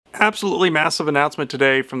Absolutely massive announcement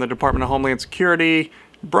today from the Department of Homeland Security,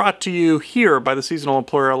 brought to you here by the Seasonal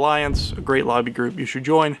Employer Alliance, a great lobby group you should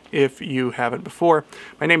join if you haven't before.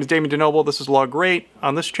 My name is Damjan Denoble. This is Law Great.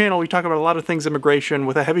 On this channel, we talk about a lot of things immigration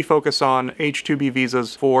with a heavy focus on H-2B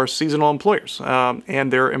visas for seasonal employers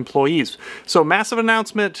and their employees. So massive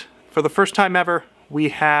announcement for the first time ever. We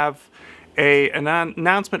have an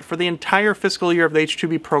announcement for the entire fiscal year of the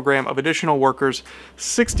H-2B program of additional workers,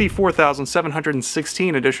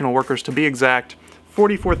 64,716 additional workers to be exact.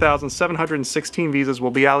 44,716 visas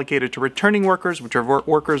will be allocated to returning workers, which are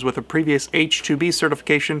workers with a previous H-2B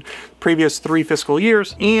certification, previous 3 fiscal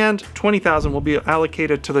years, and 20,000 will be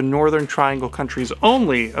allocated to the Northern Triangle countries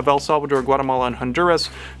only of El Salvador, Guatemala, and Honduras.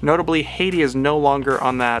 Notably, Haiti is no longer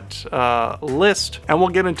on that list, and we'll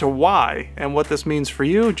get into why and what this means for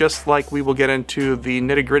you, just like we will get into the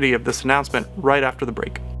nitty-gritty of this announcement right after the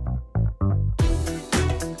break.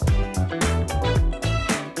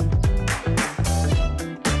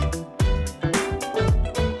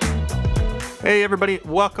 Hey everybody,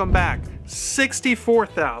 welcome back.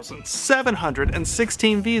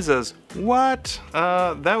 64,716 visas. What?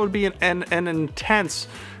 That would be an intense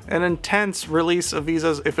release of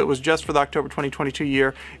visas if it was just for the October 2022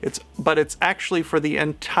 year. But it's actually for the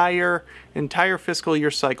entire fiscal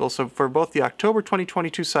year cycle. So for both the October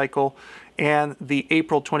 2022 cycle and the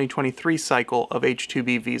April 2023 cycle of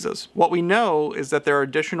H-2B visas. What we know is that there are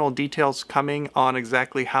additional details coming on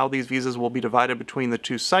exactly how these visas will be divided between the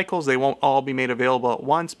 2 cycles. They won't all be made available at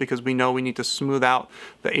once because we know we need to smooth out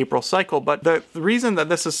the April cycle. But the reason that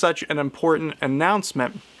this is such an important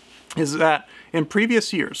announcement is that in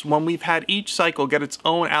previous years, when we've had each cycle get its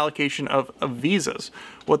own allocation of visas,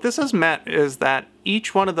 what this has meant is that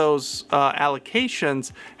each one of those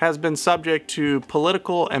allocations has been subject to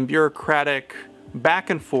political and bureaucratic back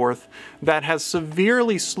and forth that has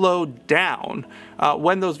severely slowed down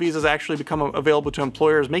when those visas actually become available to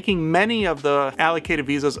employers, making many of the allocated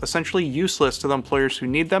visas essentially useless to the employers who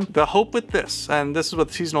need them. The hope with this, and this is what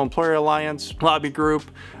the Seasonal Employer Alliance lobby group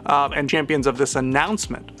and champions of this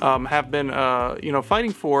announcement have been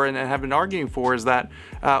fighting for and have been arguing for, is that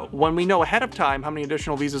when we know ahead of time how many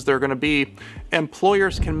additional visas there are going to be,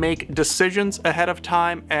 employers can make decisions ahead of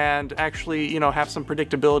time and actually have some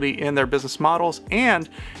predictability in their business models. And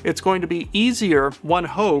it's going to be easier, one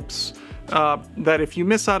hopes, that if you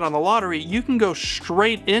miss out on the lottery, you can go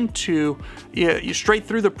straight through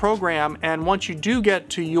the program, and once you do get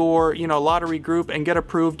to your lottery group and get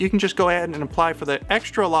approved, you can just go ahead and apply for the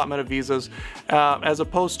extra allotment of visas as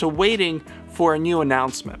opposed to waiting for a new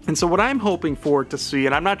announcement. And so what I'm hoping for to see,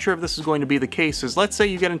 and I'm not sure if this is going to be the case, is let's say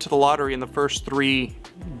you get into the lottery in the first 3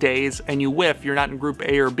 days and you whiff, you're not in group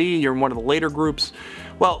A or B, you're in one of the later groups.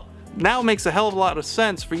 Well, now it makes a hell of a lot of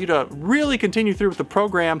sense for you to really continue through with the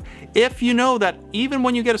program if you know that even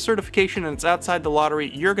when you get a certification and it's outside the lottery,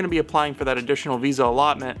 you're going to be applying for that additional visa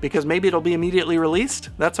allotment because maybe it'll be immediately released.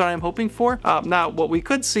 That's what I'm hoping for. Now, what we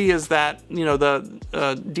could see is that, the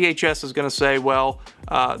DHS is going to say, well,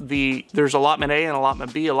 there's allotment A and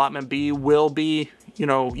allotment B. Allotment B will be,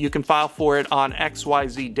 you can file for it on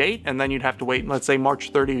XYZ date, and then you'd have to wait, let's say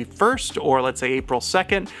March 31st, or let's say April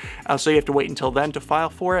 2nd. So you have to wait until then to file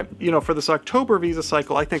for it. For this October visa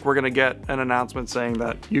cycle, I think we're going to get an announcement saying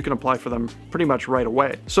that you can apply for them pretty much right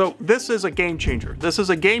away. So this is a game changer. This is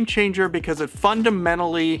a game changer because it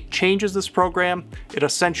fundamentally changes this program. It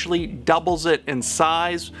essentially doubles it in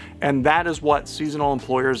size, and that is what seasonal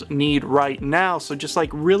employers need right now. So just like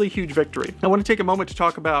really huge victory. I want to take a moment to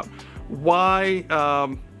talk about why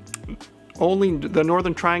only the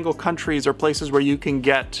Northern Triangle countries are places where you can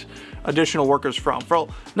get additional workers from. Well,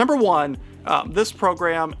 number one, this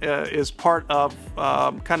program is part of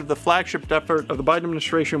kind of the flagship effort of the Biden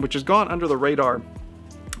administration, which has gone under the radar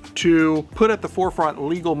to put at the forefront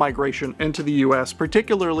legal migration into the U.S.,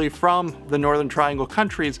 particularly from the Northern Triangle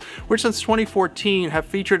countries, which since 2014 have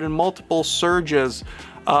featured in multiple surges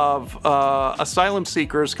of asylum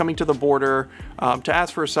seekers coming to the border to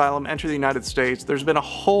ask for asylum, enter the United States. There's been a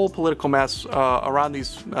whole political mess around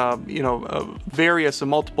these, various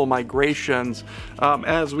and multiple migrations,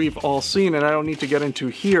 as we've all seen, and I don't need to get into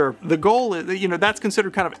here. The goal is, that's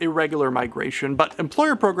considered kind of irregular migration, but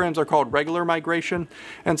employer programs are called regular migration.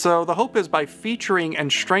 And so the hope is by featuring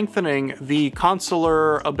and strengthening the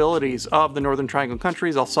consular abilities of the Northern Triangle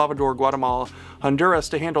countries, El Salvador, Guatemala, Honduras,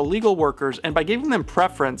 to handle legal workers, and by giving them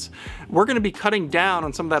preference, we're going to be cutting down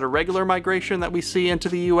on some of that irregular migration that we see into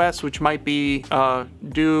the U.S., which might be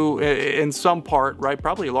due in some part, right,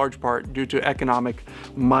 probably a large part, due to economic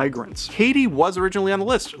migrants. Haiti was originally on the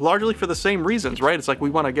list, largely for the same reasons, right? It's like we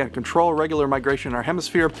want to, again, control regular migration in our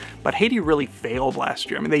hemisphere, but Haiti really failed last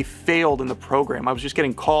year. I mean, they failed in the program. I was just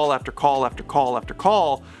getting call after call after call after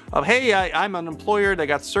call of, hey, I'm an employer that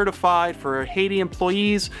got certified for Haiti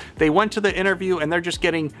employees. They went to the interview and they're just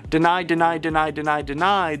getting denied, denied, denied, denied,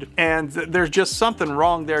 denied. And there's just something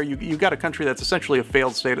wrong there. You got a country that's essentially a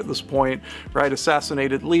failed state at this point, right?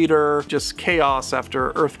 Assassinated leader, just chaos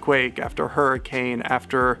after earthquake, after hurricane,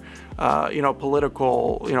 after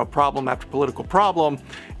political, problem after political problem.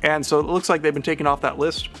 And so it looks like they've been taken off that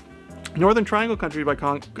list. Northern Triangle countries, by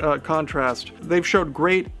contrast, they've showed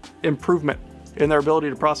great improvement in their ability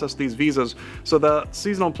to process these visas. So the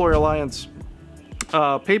Seasonal Employer Alliance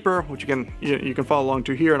paper, which you can follow along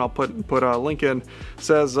to here, and I'll put a link in,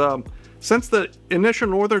 says, since the initial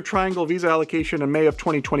Northern Triangle visa allocation in May of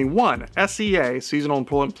 2021, SEA, Seasonal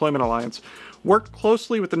Employment Alliance, worked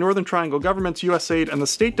closely with the Northern Triangle governments, USAID, and the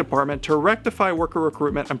State Department to rectify worker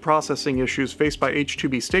recruitment and processing issues faced by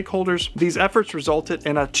H-2B stakeholders. These efforts resulted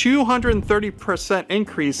in a 230%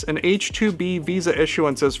 increase in H-2B visa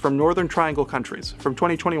issuances from Northern Triangle countries from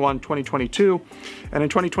 2021-2022, and in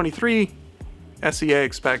 2023, SEA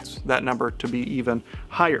expects that number to be even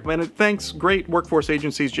higher. And it thanks great workforce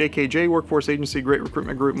agencies, JKJ Workforce Agency, Great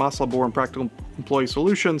Recruitment Group, Maslabor, and Practical Employee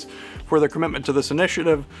Solutions for their commitment to this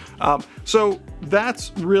initiative. So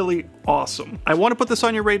that's really awesome. I want to put this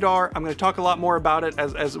on your radar. I'm going to talk a lot more about it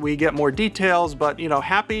as we get more details, but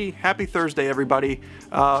happy Thursday, everybody.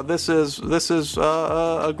 This is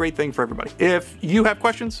a great thing for everybody. If you have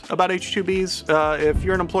questions about H-2Bs, if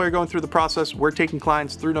you're an employer going through the process, we're taking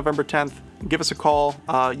clients through November 10th. Give us a call.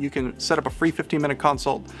 You can set up a free 15-minute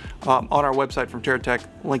consult on our website from fronteraTECH.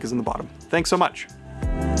 Link is in the bottom. Thanks so much.